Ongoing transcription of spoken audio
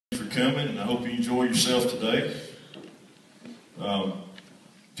coming, and I hope you enjoy yourself today. A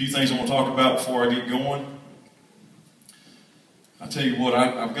few things I want to talk about before I get going. I tell you what,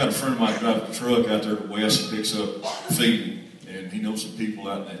 I've got a friend of mine drives a truck out there to West and picks up feed, and he knows some people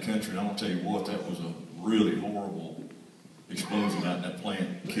out in that country, and I'm going to tell you what, that was a really horrible explosion out in that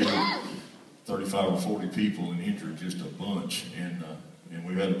plant. Killed 35 or 40 people and injured just a bunch. And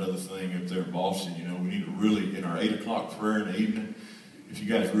we had another thing up there in Boston. You know, we need to really, in our 8 o'clock prayer in the evening, if you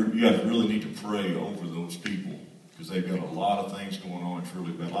guys really need to pray over those people, because they've got a lot of things going on. It's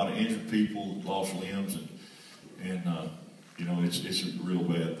really bad. A lot of injured people, lost limbs, and you know, it's a real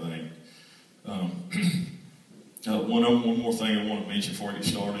bad thing. One more thing I want to mention before I get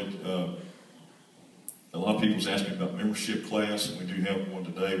started. A lot of people's asking me about membership class, and we do have one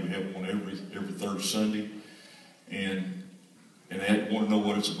today. We have one every third Sunday, and they want to know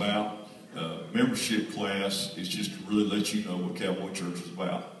what it's about. Membership class is just to really let you know what Cowboy Church is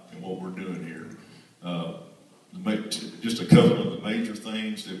about and what we're doing here. Just a couple of the major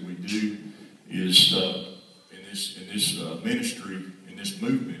things that we do is in this ministry, in this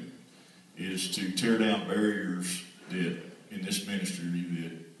movement, is to tear down barriers that in this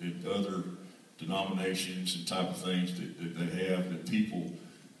ministry that other denominations and type of things that they have that people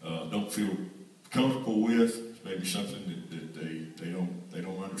don't feel comfortable with. Maybe something that they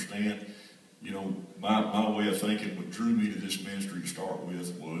don't understand. You know, my way of thinking, what drew me to this ministry to start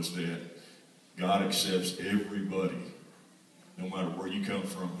with, was that God accepts everybody, no matter where you come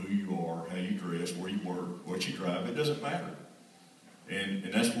from, who you are, how you dress, where you work, what you drive. It doesn't matter.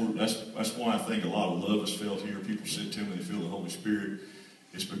 And that's why I think a lot of love is felt here. People sit to me, they feel the Holy Spirit.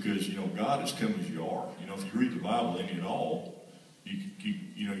 It's because, you know, God has come as you are. You know, if you read the Bible any at all,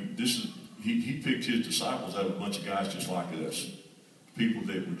 you know, this is. He picked his disciples out of a bunch of guys just like us. People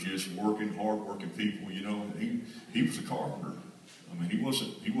that were just hard-working people, you know. He was a carpenter. I mean, he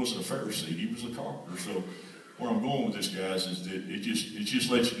wasn't a Pharisee. He was a carpenter. So where I'm going with this, guys, is that it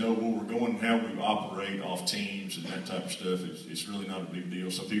just lets you know where we're going and how we operate off teams and that type of stuff. It's really not a big deal.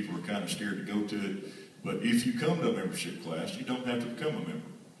 Some people are kind of scared to go to it. But if you come to a membership class, you don't have to become a member.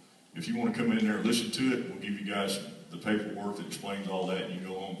 If you want to come in there and listen to it, we'll give you guys the paperwork that explains all that, and you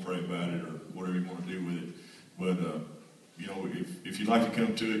go home and pray about it or whatever you want to do with it. But, you know, if you'd like to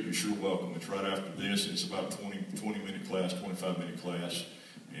come to it, you're sure welcome. It's right after this. It's about 20-minute class, 25-minute class,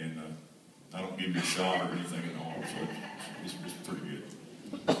 and I don't give you a shot or anything at all, so it's pretty good.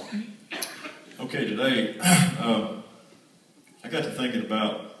 Okay, today, I got to thinking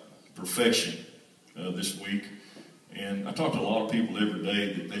about perfection this week, and I talk to a lot of people every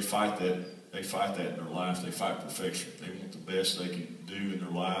day that they fight that. They fight that in their life. They fight perfection. They want the best they can do in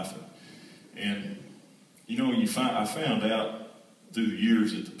their life. And you know, I found out through the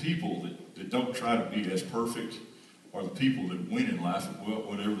years that the people that don't try to be as perfect are the people that win in life at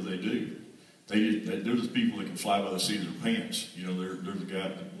whatever they do. They're the people that can fly by the seat of their pants. You know, they're the guy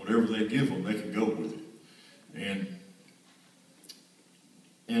that whatever they give them, they can go with it.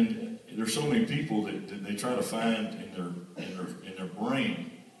 And there's so many people that they try to find in their brain.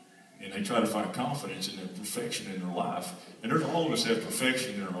 And they try to find confidence in their perfection in their life. And all of us have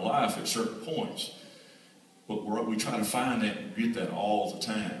perfection in our life at certain points. But we try to find that and get that all the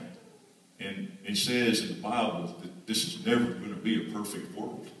time. And it says in the Bible that this is never going to be a perfect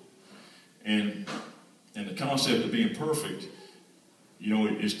world. And the concept of being perfect, you know,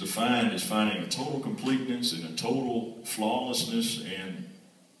 is defined as finding a total completeness and a total flawlessness, and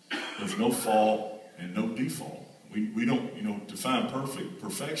there's no fault and no default. We don't, you know, define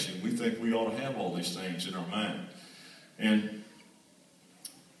perfection. We think we ought to have all these things in our mind. And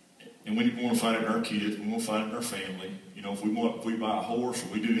we want to find it in our kids. We want to find it in our family. You know, if we buy a horse or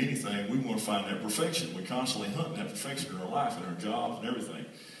we do anything, we want to find that perfection. We constantly hunt that perfection in our life and our jobs and everything.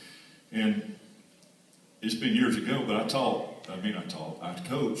 And it's been years ago, but I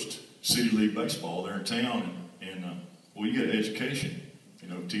coached City League baseball there in town. And well, you get an education, you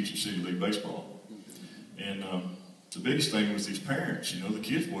know, teaching City League baseball. And the biggest thing was these parents. You know, the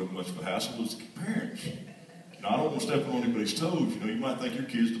kids wasn't much of a hassle. It was the parents. Now, I don't want to step on anybody's toes. You know, you might think your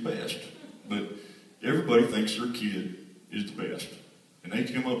kid's the best, but everybody thinks their kid is the best. And they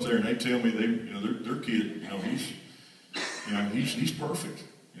come up there and they tell me their kid, he's perfect.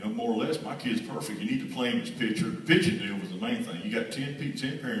 You know, more or less, my kid's perfect. You need to play him as pitcher. The pitching deal was the main thing. You got 10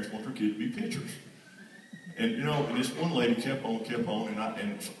 parents want their kid to be pitchers. And you know, and this one lady kept on,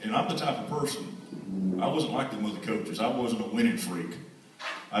 and I'm the type of person. I wasn't like them other coaches. I wasn't a winning freak.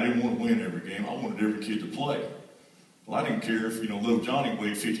 I didn't want to win every game. I wanted every kid to play. Well, I didn't care if, you know, little Johnny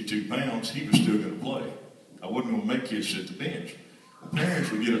weighed 52 pounds. He was still going to play. I wasn't going to make kids sit the bench.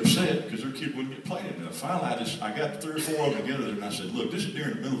 Parents would get upset because their kid wouldn't get played enough. Finally, I got 3 or 4 of them together and I said, look, this is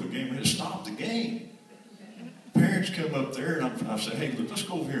during the middle of a game. We had to stop the game. Parents come up there and I said, hey, look, let's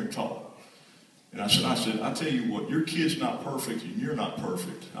go over here and talk. And I said, I tell you what, your kid's not perfect and you're not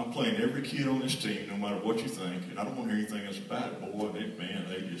perfect. I'm playing every kid on this team, no matter what you think, and I don't want to hear anything else about it. Boy,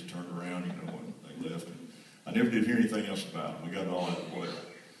 they just turned around, when they left. I never did hear anything else about them. We got it all out of the way.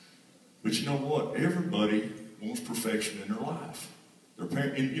 But you know what? Everybody wants perfection in their life. Their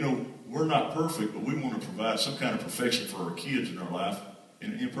parent, and we're not perfect, but we want to provide some kind of perfection for our kids in our life.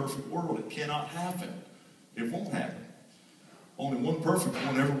 In an imperfect world, it cannot happen. It won't happen. Only one perfect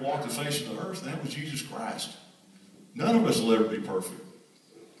one ever walked the face of the earth, and that was Jesus Christ. None of us will ever be perfect.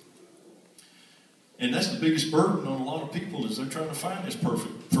 And that's the biggest burden on a lot of people, is they're trying to find this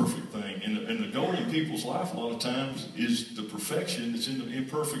perfect thing. And the goal in people's life a lot of times is the perfection that's in the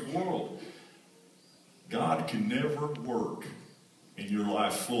imperfect world. God can never work in your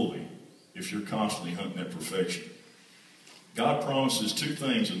life fully if you're constantly hunting that perfection. God promises two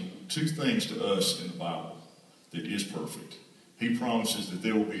things to us in the Bible that is perfect. He promises that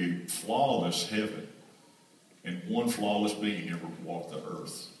there will be a flawless heaven and one flawless being ever walk the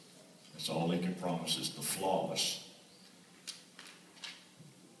earth. That's all he can promise, is the flawless.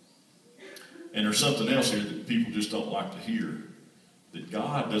 And there's something else here that people just don't like to hear, that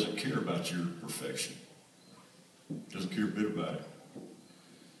God doesn't care about your perfection. Doesn't care a bit about it.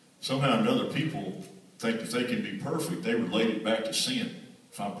 Somehow or another, people think that they can be perfect, they relate it back to sin.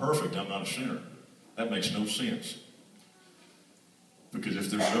 If I'm perfect, I'm not a sinner. That makes no sense. Because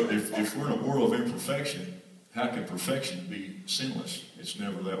if we're in a world of imperfection, how can perfection be sinless? It's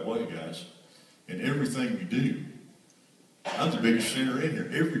never that way, guys. And everything we do, I'm the biggest sinner in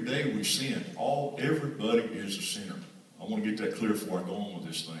here. Every day we sin. Everybody is a sinner. I want to get that clear before I go on with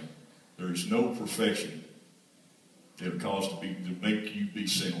this thing. There is no perfection that would cause to make you be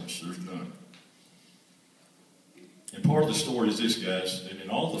sinless. There's none. And part of the story is this, guys, that in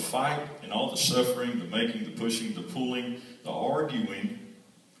all the fight and all the suffering, the making, the pushing, the pulling, the arguing,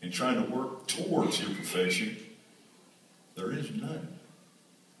 and trying to work towards your perfection, there is none.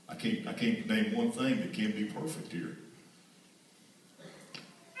 I can't name one thing that can be perfect here.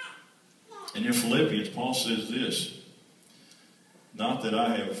 And in Philippians, Paul says this, not that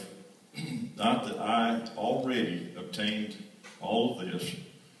I already obtained all of this,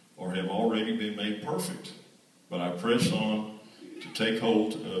 or have already been made perfect, but I press on to take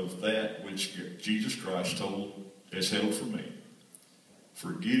hold of that which Jesus Christ has held for me.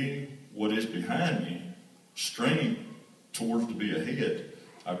 Forgetting what is behind me, straining towards to be ahead,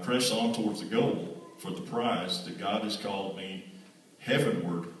 I press on towards the goal for the prize that God has called me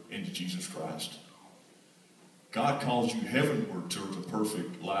heavenward into Jesus Christ. God calls you heavenward towards a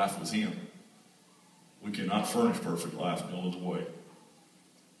perfect life with Him. We cannot furnish perfect life no other way.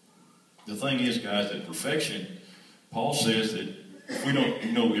 The thing is, guys, that perfection, Paul says that if we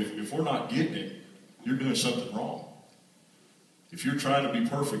don't, if we're not getting it, you're doing something wrong. If you're trying to be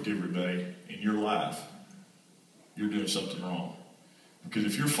perfect every day in your life, you're doing something wrong. Because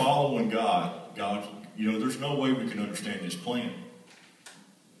if you're following God, there's no way we can understand His plan.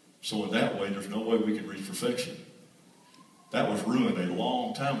 So in that way, there's no way we can reach perfection. That was ruined a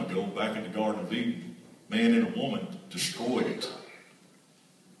long time ago back in the Garden of Eden. Man and a woman destroyed it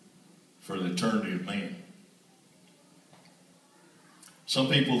for the eternity of man. Some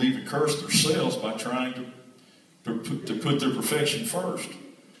people even curse themselves by trying to put their perfection first.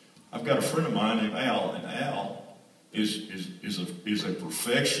 I've got a friend of mine named Al, and Al is a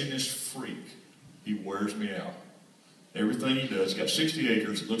perfectionist freak. He wears me out. Everything he does, he's got 60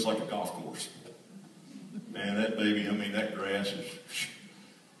 acres, it looks like a golf course. Man, that baby, that grass is...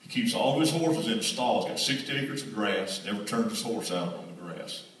 He keeps all of his horses in a stall. He's got 60 acres of grass, never turns his horse out on the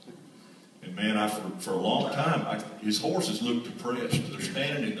grass. And man, for a long time, his horses look depressed. They're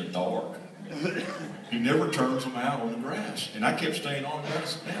standing in the dark. He never turns them out on the grass. And I kept staying on the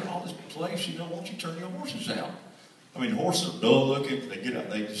grass. Man, all this place, why don't you turn your horses out? Horses are dull looking. They get out,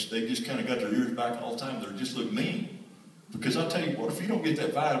 they just kind of got their ears back all the time. They just look mean. Because I'll tell you what, if you don't get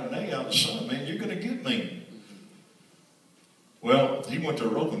that vitamin A out of the sun, man, you're going to get mean. Well, he went to a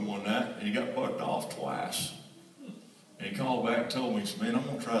roping one night, and he got bucked off twice. And he called back and told me, he said, man, I'm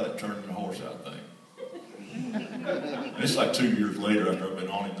going to try that turning the horse out thing. And it's like 2 years later after I've been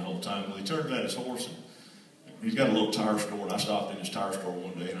on him the whole time. Well, he turned out his horse, and he's got a little tire store, and I stopped in his tire store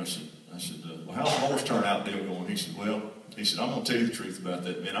one day, and I said, well, how's the horse turnout deal going? He said, I'm going to tell you the truth about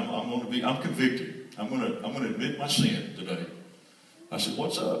that, man. I'm convicted. I'm going to admit my sin today. I said,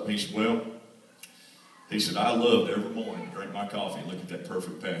 what's up? He said, I loved every morning to drink my coffee and look at that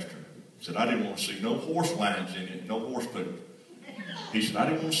perfect pasture. He said, I didn't want to see no horse lines in it, no horse poop. He said, I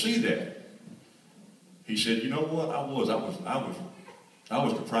didn't want to see that. He said, you know what? I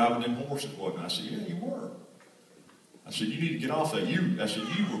was depriving them horses, wasn't I? I said, yeah, you were. I said, you need to get off that. I said,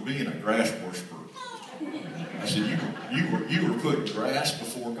 you were being a grass worshiper. I said, you were putting grass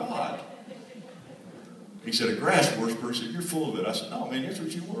before God. He said, a grass worshiper? He said, you're full of it. I said, no, man, that's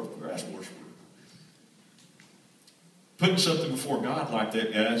what you were, a grass worshiper. Putting something before God like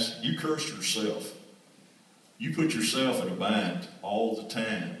that, guys, you curse yourself. You put yourself in a bind all the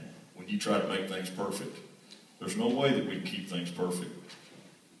time when you try to make things perfect. There's no way that we can keep things perfect.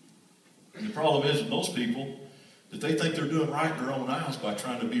 And the problem is with most people that they think they're doing right in their own eyes by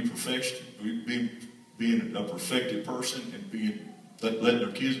trying to be perfection, being a perfected person and letting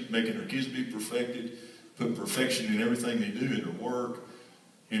their kids, making their kids be perfected, putting perfection in everything they do in their work.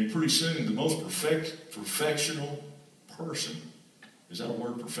 And pretty soon the most perfectional person, is that a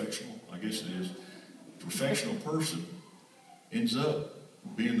word, perfectional? I guess it is. Perfectional person ends up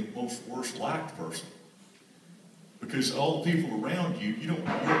being the most worst liked person. Because all the people around you, you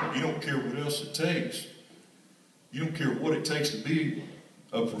don't care what else it takes. You don't care what it takes to be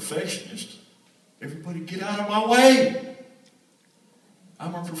a perfectionist. Everybody get out of my way.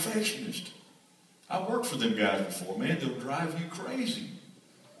 I'm a perfectionist. I worked for them guys before, man. They'll drive you crazy.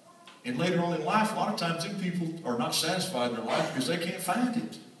 And later on in life, a lot of times them people are not satisfied in their life because they can't find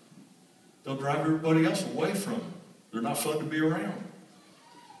it. They'll drive everybody else away from them. They're not fun to be around.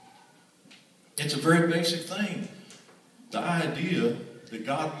 It's a very basic thing. The idea that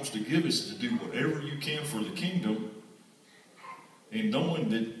God wants to give us is to do whatever you can for the kingdom, and knowing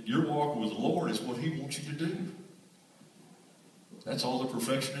that your walk with the Lord is what He wants you to do. That's all the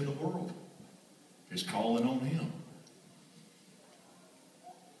perfection in the world, is calling on Him.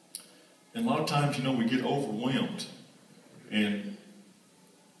 And a lot of times, we get overwhelmed. And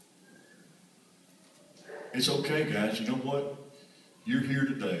it's okay, guys. You know what? You're here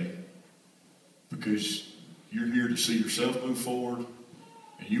today because you're here to see yourself move forward.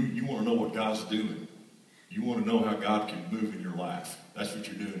 And you want to know what God's doing. You want to know how God can move in your life. That's what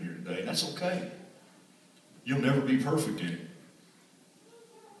you're doing here today. And that's okay. You'll never be perfect in it.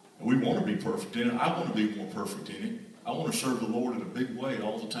 And we want to be perfect in it. I want to be more perfect in it. I want to serve the Lord in a big way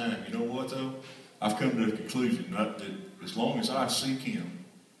all the time. You know what, though? I've come to the conclusion that as long as I seek Him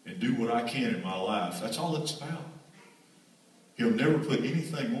and do what I can in my life, that's all it's about. He'll never put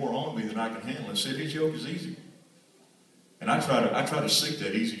anything more on me than I can handle. And said His yoke is easy. And I try to seek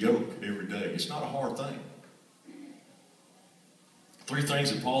that easy yoke every day. It's not a hard thing. 3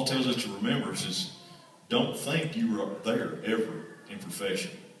 things that Paul tells us to remember is don't think you are there ever in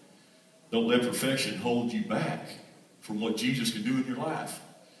perfection. Don't let perfection hold you back from what Jesus can do in your life.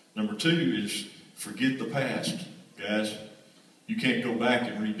 Number 2 is forget the past. Guys, you can't go back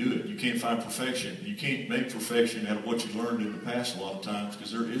and redo it. You can't find perfection. You can't make perfection out of what you learned in the past a lot of times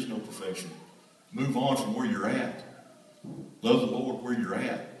because there is no perfection. Move on from where you're at. Love the Lord where you're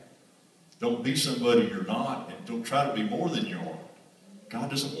at. Don't be somebody you're not, and don't try to be more than you are. God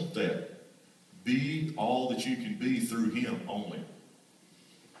doesn't want that. Be all that you can be through Him only.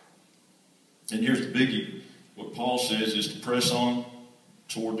 And here's the biggie. What Paul says is to press on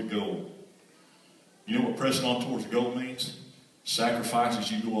toward the goal. You know what pressing on towards the goal means? Sacrifice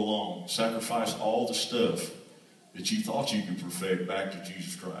as you go along. Sacrifice all the stuff that you thought you could perfect back to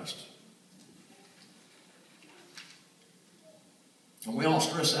Jesus Christ. And we all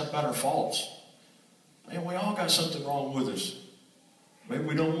stress out about our faults. Man, we all got something wrong with us. Maybe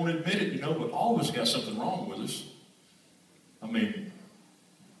we don't want to admit it, but all of us got something wrong with us. I mean,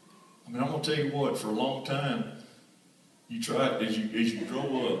 I'm going to tell you what, for a long time, you try, as you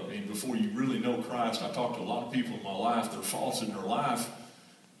grow up and before you really know Christ, I talked to a lot of people in my life, their faults in their life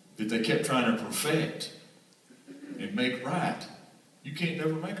that they kept trying to perfect and make right. You can't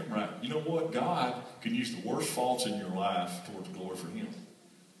never make them right. You know what? God can use the worst faults in your life towards glory for Him.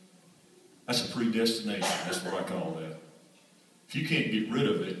 That's a predestination. That's what I call that. If you can't get rid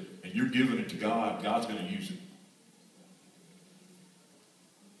of it and you're giving it to God, God's going to use it.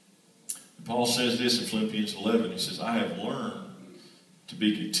 Paul says this in Philippians 11. He says, I have learned to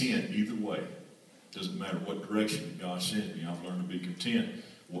be content either way. Doesn't matter what direction God sends me. I've learned to be content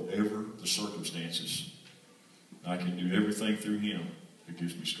whatever the circumstances. I can do everything through Him who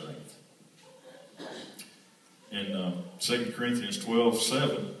gives me strength. In 2 Corinthians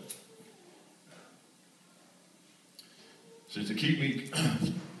 12:7, it says, to keep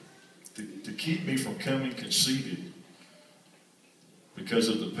me from coming conceited, because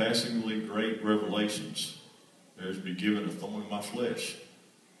of the passingly great revelations, there has been given a thorn in my flesh.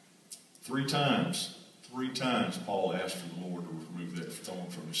 3 times Paul asked for the Lord to remove that thorn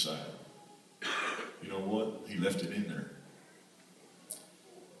from his side. You know what? He left it in there.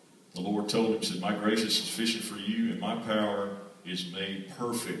 The Lord told him, he said, my grace is sufficient for you, and my power is made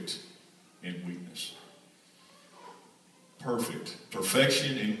perfect in weakness. Perfect.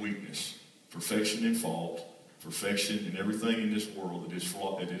 Perfection in weakness. Perfection in fault. Perfection in everything in this world that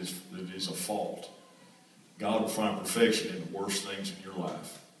is a fault. God will find perfection in the worst things in your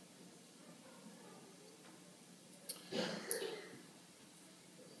life.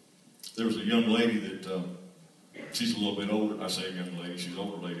 There was a young lady that, she's a little bit older. I say a young lady, she's an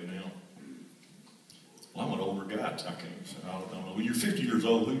older lady now. Well, I'm an older guy. I don't know. When you're 50 years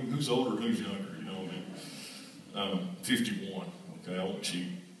old, who's older and who's younger? You know what I mean? 51. Okay, I won't cheat.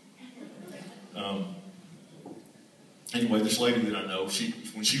 Anyway, this lady that I know,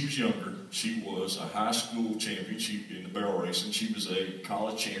 when she was younger, she was a high school champion in the barrel racing. She was a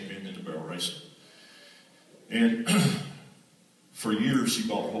college champion in the barrel racing. And for years, she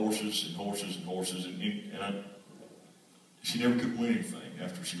bought horses and horses and horses, and she never could win anything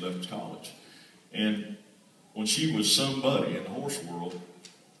after she left college. And when she was somebody in the horse world,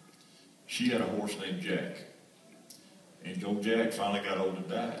 she had a horse named Jack. And old Jack finally got old and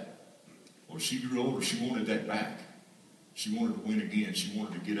died. Well, she grew older. She wanted that back. She wanted to win again. She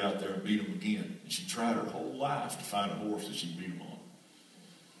wanted to get out there and beat him again. And she tried her whole life to find a horse that she could beat him on.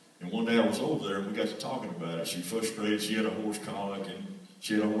 And one day I was over there and we got to talking about it. She frustrated. She had a horse colic and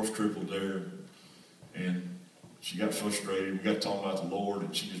she had a horse crippled there. And she got frustrated. We got to talking about the Lord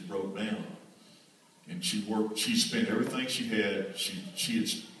and she just broke down. And she spent everything she had. She had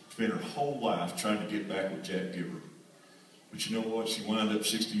spent her whole life trying to get back with Jack Giver. But you know what? She wound up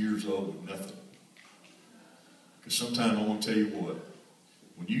 60 years old with nothing. Because sometimes I want to tell you what,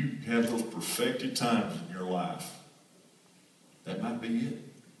 when you have those perfected times in your life, that might be it.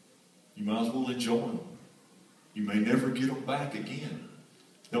 You might as well enjoy them. You may never get them back again.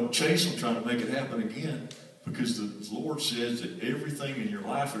 Don't chase them trying to make it happen again, because the Lord says that everything in your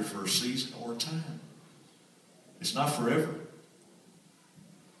life is for a season or a time. It's not forever.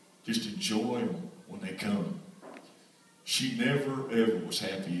 Just enjoy them when they come. She never, ever was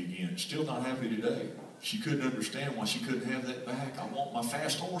happy again. Still not happy today. She couldn't understand why she couldn't have that back. I want my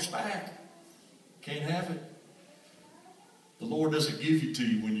fast horse back. Can't have it. The Lord doesn't give it to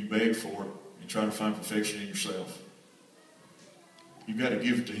you when you beg for it and try to find perfection in yourself. You've got to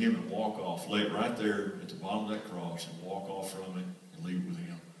give it to Him and walk off. Lay it right there at the bottom of that cross and walk off from it and leave it with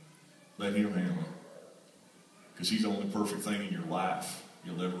Him. Let Him handle it. Because He's the only perfect thing in your life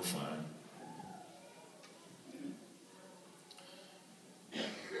you'll ever find.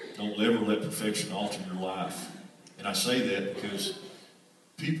 Don't ever let perfection alter your life. And I say that because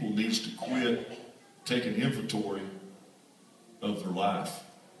people need to quit taking inventory of their life.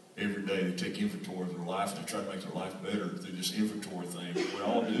 Every day they take inventory of their life and they try to make their life better through this inventory thing. We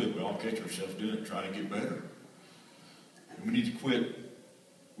all do it. We all catch ourselves doing it, trying to get better. And we need to quit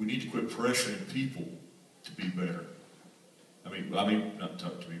pressuring people to be better. I mean, not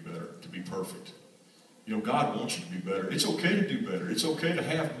to be better, to be perfect. You know, God wants you to be better. It's okay to do better. It's okay to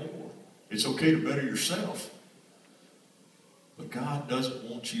have more. It's okay to better yourself. But God doesn't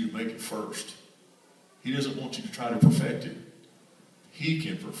want you to make it first. He doesn't want you to try to perfect it. He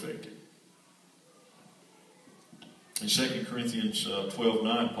can perfect it. In 2 Corinthians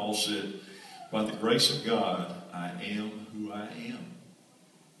 12:9, Paul said, by the grace of God, I am who I am.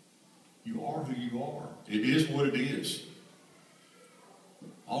 You are who you are. It is what it is.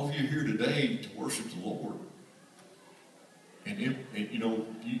 All of you are here today to worship the Lord. And you know,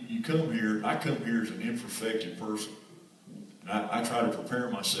 you come here, I come here as an imperfected person. And I try to prepare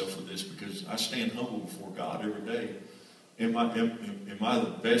myself for this because I stand humble before God every day. Am I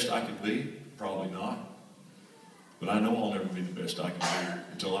the best I can be? Probably not. But I know I'll never be the best I can be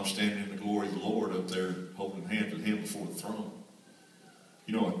until I'm standing in the glory of the Lord up there holding hands with Him before the throne.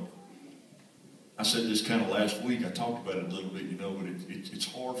 You know, I said this kind of last week. I talked about it a little bit, you know, but it's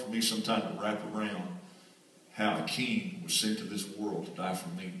hard for me sometimes to wrap around how a king was sent to this world to die for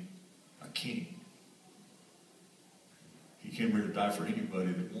me. A king. He came here to die for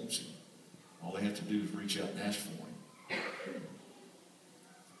anybody that wants Him. All they have to do is reach out and ask for Him.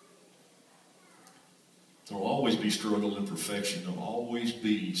 There will always be struggle and perfection. There will always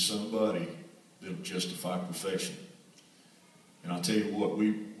be somebody that will justify perfection. And I'll tell you what,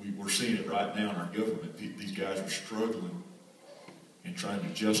 we're seeing it right now in our government. These guys are struggling and trying to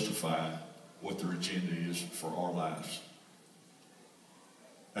justify what their agenda is for our lives.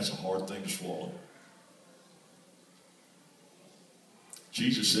 That's a hard thing to swallow.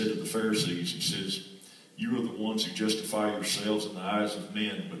 Jesus said to the Pharisees, He says, you are the ones who justify yourselves in the eyes of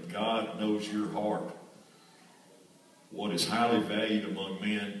men, but God knows your heart. What is highly valued among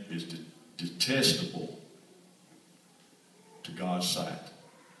men is detestable to God's sight.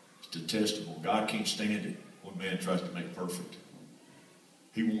 It's detestable. God can't stand it when man tries to make perfect.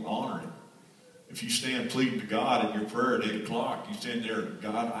 He won't honor it. If you stand pleading to God in your prayer at 8 o'clock, you stand there,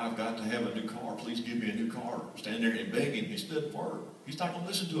 God, I've got to have a new car. Please give me a new car. Stand there and beg him. It doesn't work. He's not going to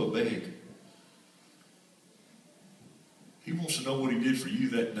listen to a beg. He wants to know what he did for you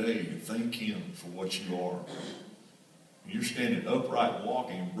that day and thank him for what you are. And you're standing upright,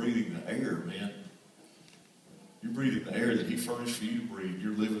 walking, and breathing the air, man. You're breathing the air that he furnished for you to breathe.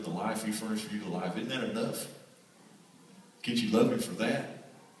 You're living the life he furnished for you to live. Isn't that enough? Can't you love him for that?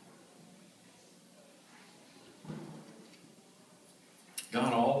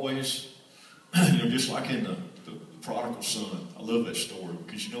 God always, just like in the prodigal son, I love that story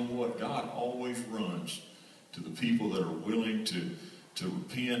because you know what? God always runs to the people that are willing to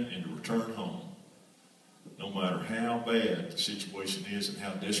repent and to return home. No matter how bad the situation is and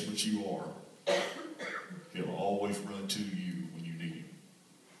how desperate you are, he'll always run to you when you need him.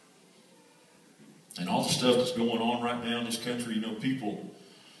 And all the stuff that's going on right now in this country, people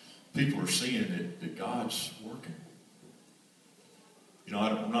are seeing that God's working.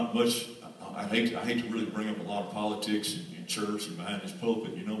 I'm not much. I hate to really bring up a lot of politics in church and behind this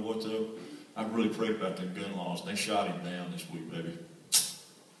pulpit. You know what though? I've really prayed about them gun laws. They shot him down this week, baby.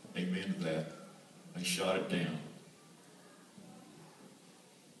 Amen to that. They shot it down.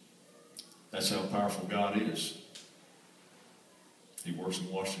 That's how powerful God is. He works in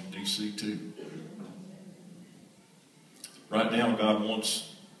Washington, D.C. too. Right now, God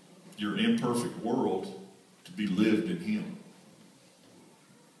wants your imperfect world to be lived in him.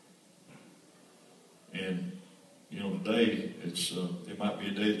 And, today, it might be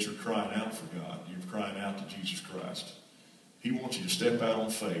a day that you're crying out for God. You're crying out to Jesus Christ. He wants you to step out on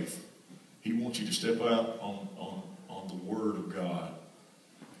faith. He wants you to step out on the Word of God.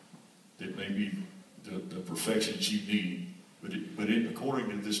 That may be the perfections you need. But according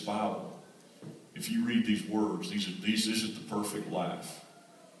to this Bible, if you read these words, this is the perfect life.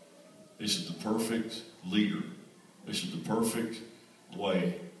 This is the perfect leader. This is the perfect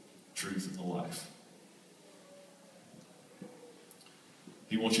way, truth, and the life.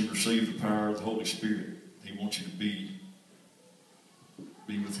 He wants you to receive the power of the Holy Spirit. He wants you to be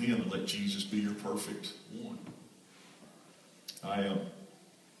with him and let Jesus be your perfect one. I've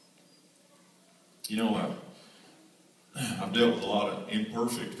dealt with a lot of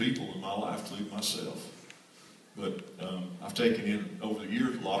imperfect people in my life, including myself. But I've taken in, over the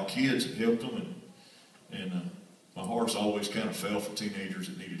years, a lot of kids and helped them. And my heart's always kind of fell for teenagers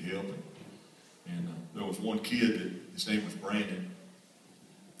that needed help. And there was one kid, his name was Brandon.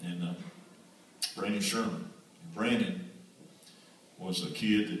 And Brandon Sherman. And Brandon was a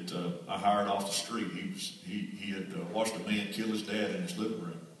kid that I hired off the street. He had watched a man kill his dad in his living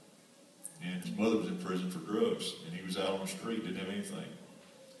room. And his mother was in prison for drugs. And he was out on the street, didn't have anything.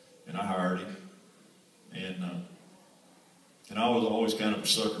 And I hired him. And I was always kind of a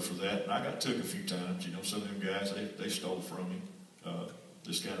sucker for that. And I got took a few times. Some of them guys, they stole from me,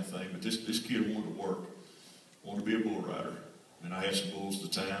 this kind of thing. But this kid wanted to work, wanted to be a bull rider. And I had some bulls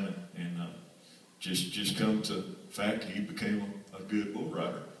at the time, and just come to fact, he became a good bull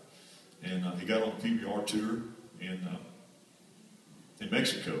rider. And he got on a PBR tour in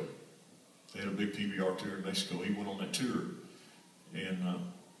Mexico. They had a big PBR tour in Mexico. He went on that tour, and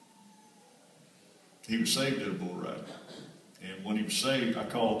he was saved at a bull ride. And when he was saved, I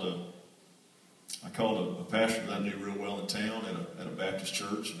called a pastor that I knew real well in town at a Baptist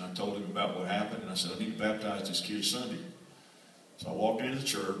church, and I told him about what happened. And I said, I need to baptize this kid Sunday. So I walked into the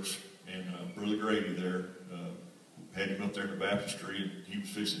church, and Brother Grady there had him up there in the baptistry, and he was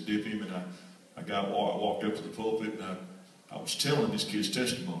fixing to dip him. And I walked up to the pulpit, and I was telling this kid's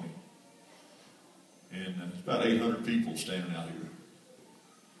testimony. And there's about 800 people standing out here.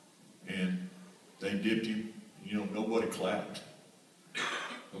 And they dipped him. Nobody clapped.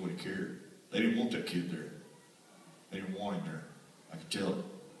 Nobody cared. They didn't want that kid there. They didn't want him there. I could tell it.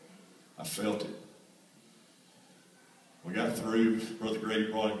 I felt it. We got through. Brother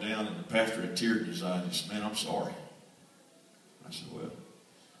Grady brought him down, and the pastor had tears in his eyes. He said, man, I'm sorry. I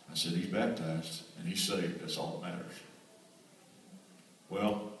said, he's baptized, and he's saved. That's all that matters.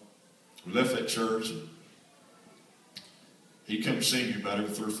 Well, we left that church, and he'd come to see me about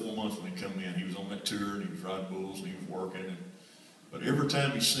every 3 or 4 months when he'd come in. He was on that tour, and he was riding bulls, and he was working. But every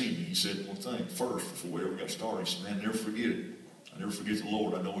time he seen me, he said one thing. First, before we ever got started, he said, man, never forget it. I never forget the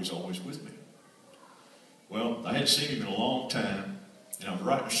Lord. I know he's always with me. Well, I hadn't seen him in a long time, and I was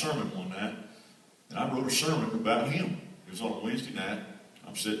writing a sermon one night, and I wrote a sermon about him. It was on a Wednesday night.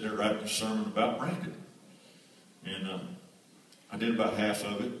 I'm sitting there writing a sermon about Brandon. And I did about half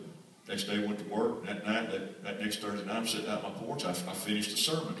of it. Next day I went to work. That night, that next Thursday night, I'm sitting out on my porch. I finished a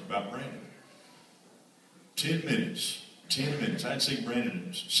sermon about Brandon. 10 minutes. 10 minutes. I hadn't seen Brandon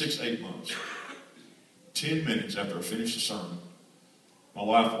in 6, 8 months. 10 minutes after I finished the sermon, my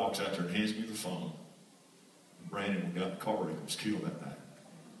wife walks out there and hands me the phone. Brandon got in the car and was killed that night.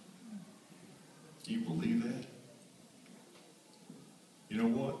 Can you believe that? You know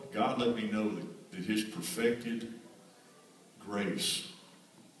what? God let me know that his perfected grace,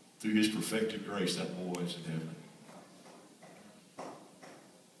 through his perfected grace, that boy is in heaven.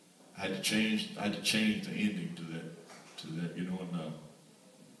 I had to change the ending to that, you know, and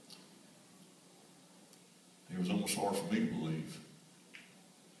it was almost hard for me to believe.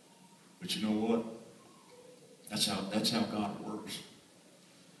 But you know what? That's how God works.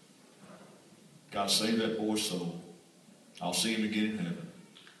 God saved that boy's soul. I'll see him again in heaven.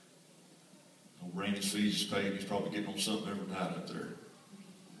 Brandon's fees is paid. He's probably getting on something every night up there.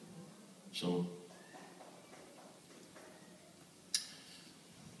 So,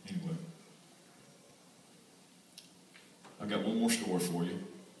 anyway, I got one more story for you.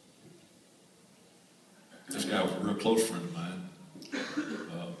 This guy was a real close friend of mine.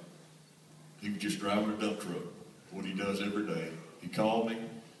 He was just driving a dump truck, what he does every day. He called me,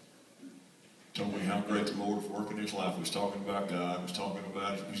 told me how great the Lord was working in his life. He was talking about God. He was talking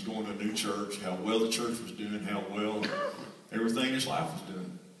about he's going to a new church, how well the church was doing, how well everything in his life was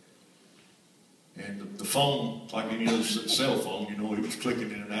doing. And the phone, like any other cell phone, you know, he was clicking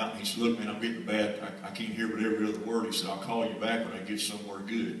in and out. And he said, look, man, I'm getting bad. I can't hear but every other word. He said, I'll call you back when I get somewhere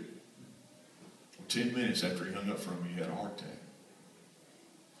good. Well, 10 minutes after he hung up from me, he had a heart attack.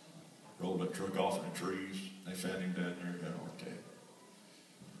 Rolled that truck off in the trees. They found him down there. He had a heart attack.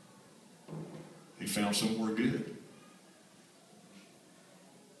 He found somewhere good.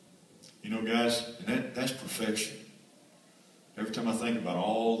 You know, guys, and that's perfection. Every time I think about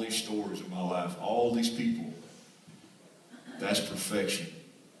all these stories in my life, all these people, that's perfection.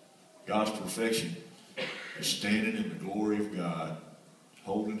 God's perfection is standing in the glory of God,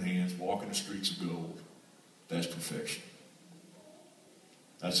 holding hands, walking the streets of gold. That's perfection.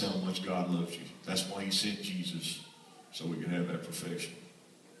 That's how much God loves you. That's why he sent Jesus, so we can have that perfection.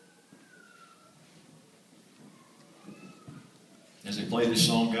 As they play this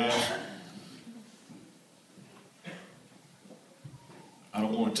song, guys, I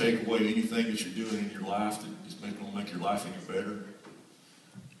don't want to take away anything that you're doing in your life that is going to make your life any better.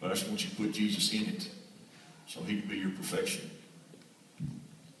 But I just want you to put Jesus in it so he can be your perfection.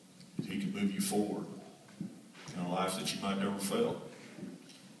 He can move you forward in a life that you might never felt.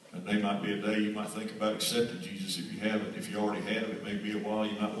 That day might be a day you might think about accepting Jesus if you haven't. If you already have, it may be a while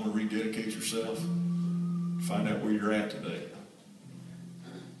you might want to rededicate yourself. Find out where you're at today.